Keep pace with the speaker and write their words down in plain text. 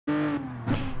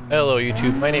Hello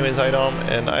YouTube, my name is iDom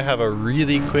and I have a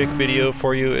really quick video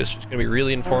for you. It's just going to be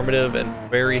really informative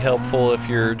and very helpful if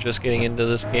you're just getting into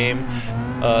this game.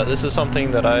 This is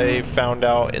something that I found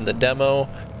out in the demo.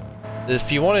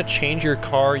 If you want to change your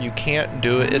car, you can't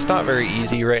do it. It's not very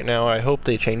easy right now. I hope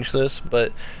they change this,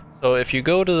 but so if you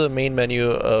go to the main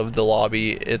menu of the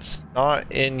lobby, it's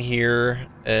not in here,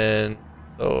 and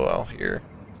so I'll here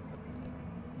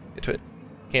get to it.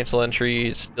 Cancel entry,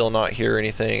 it's still not here or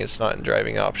anything. It's not in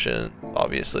driving options.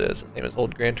 Obviously, it's the same as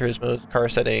old Gran Turismo's. Car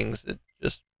settings, it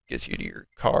just gets you to your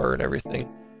car and everything.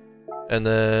 And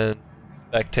then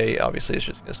spectate, obviously it's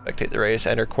just going to spectate the race.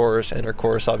 Enter course,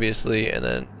 obviously, and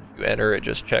then if you enter, it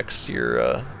just checks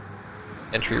your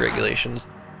entry regulations.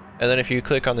 And then if you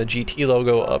click on the GT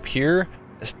logo up here,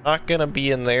 it's not going to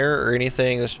be in there or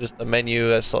anything. It's just the menu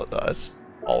that's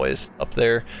always up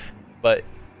there. But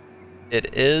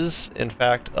it is, in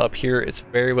fact, up here. It's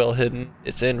very well hidden.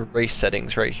 It's in race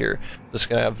settings right here. So it's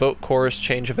going to have vote course,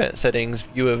 change event settings,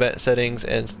 view event settings,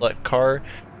 and select car.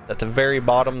 At the very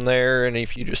bottom there, and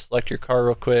if you just select your car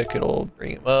real quick, it'll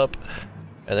bring it up.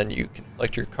 And then you can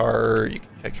select your car, you can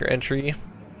check your entry,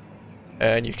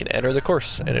 and you can enter the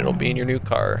course, and it'll be in your new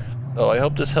car. So I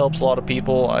hope this helps a lot of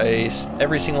people.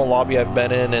 Every single lobby I've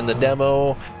been in the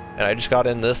demo, and I just got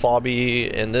in this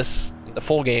lobby, in the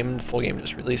full game. The full game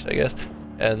just released, I guess.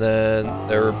 And then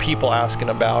there were people asking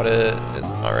about it. It's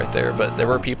not right there, but there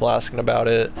were people asking about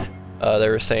it. They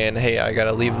were saying, hey, I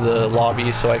gotta leave the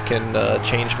lobby so I can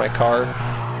change my car.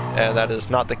 And that is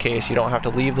not the case. You don't have to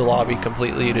leave the lobby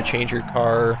completely to change your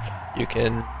car. You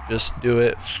can just do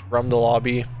it from the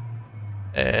lobby,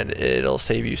 and it'll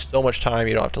save you so much time.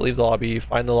 You don't have to leave the lobby,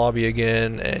 find the lobby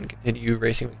again, and continue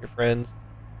racing with your friends.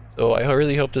 So I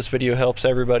really hope this video helps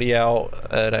everybody out,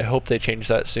 and I hope they change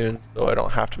that soon so I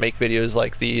don't have to make videos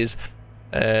like these.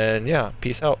 And yeah,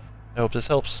 peace out. I hope this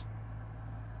helps.